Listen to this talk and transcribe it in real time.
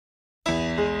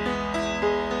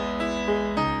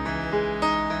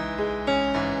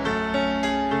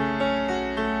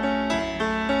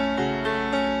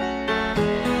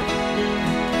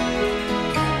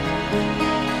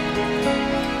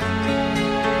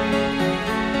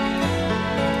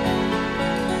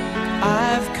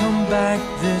back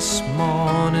this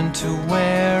morning to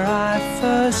where I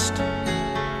first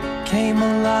came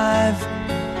alive.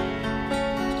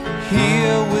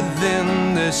 Here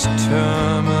within this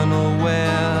terminal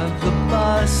where the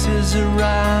buses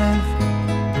arrive.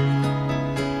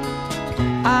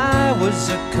 I was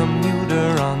a commuter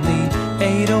on the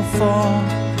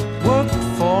 804, worked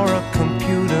for a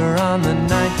computer on the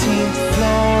 19th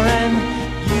floor, and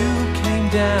you came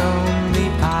down the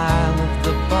aisle of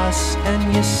the bus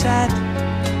and you sat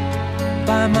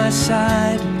by my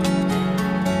side.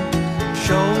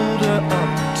 Shoulder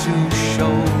up to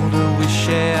shoulder, we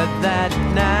shared that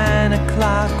 9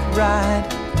 o'clock ride.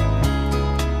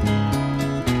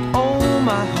 Oh,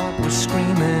 my heart was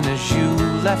screaming as you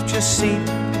left your seat.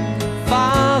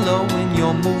 Following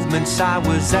your movements, I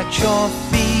was at your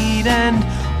feet. And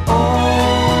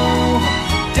oh,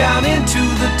 down into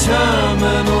the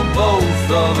terminal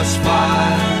both of us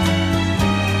filed.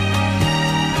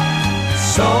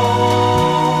 So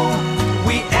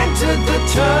we entered the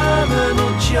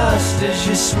terminal just as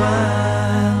you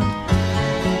smiled.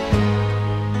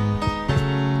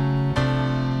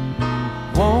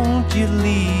 Won't you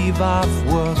leave off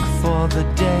work for the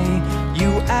day?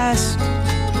 You asked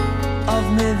of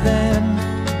me then.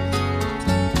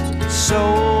 So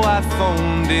I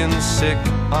phoned in sick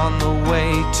on the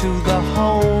way to the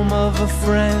home of a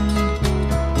friend.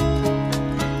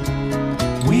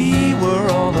 We were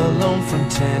all alone from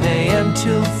 10 a.m.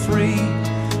 till 3.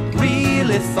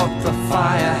 Really thought the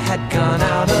fire had gone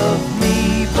out of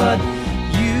me, but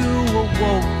you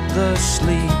awoke the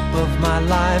sleep of my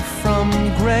life from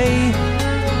gray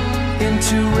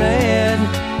into red.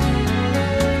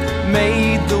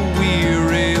 Made the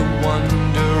weary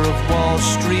wonder of Wall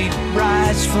Street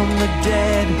rise from the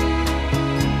dead.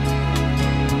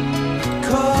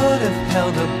 Could have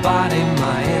held a body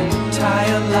my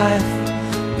entire life,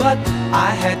 but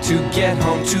I had to get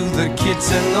home to the kids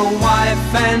and the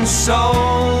wife. And so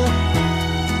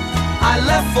I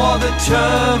left for the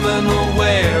terminal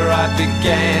where I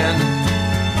began.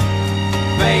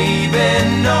 Baby,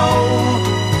 no,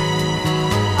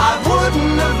 I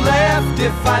wouldn't have left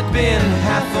if I'd been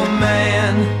half a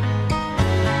man.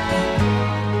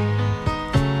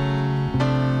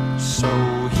 So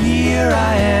here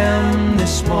I am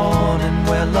this morning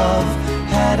where love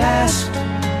had asked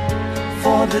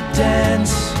for the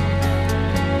dance.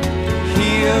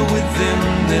 Here within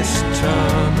this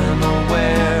terminal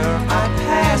where I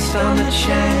passed on the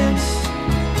chance.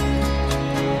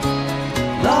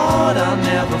 Lord, I'll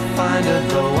never find her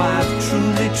though I've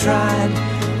truly tried.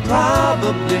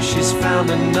 Probably she's found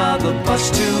another bus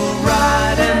to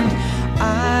ride. And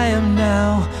I am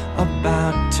now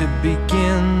about to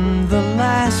begin the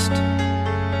last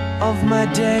of my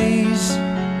days.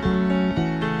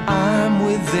 I'm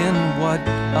within what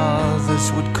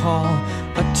others would call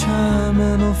a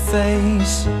terminal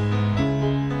phase.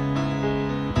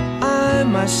 I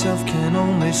myself can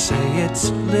only say it's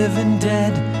living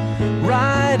dead.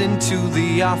 Right into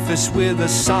the office with a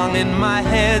song in my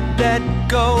head that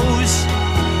goes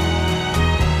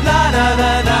la da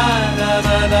da da da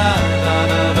da da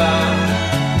da da,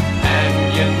 and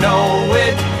you know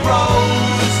it grows.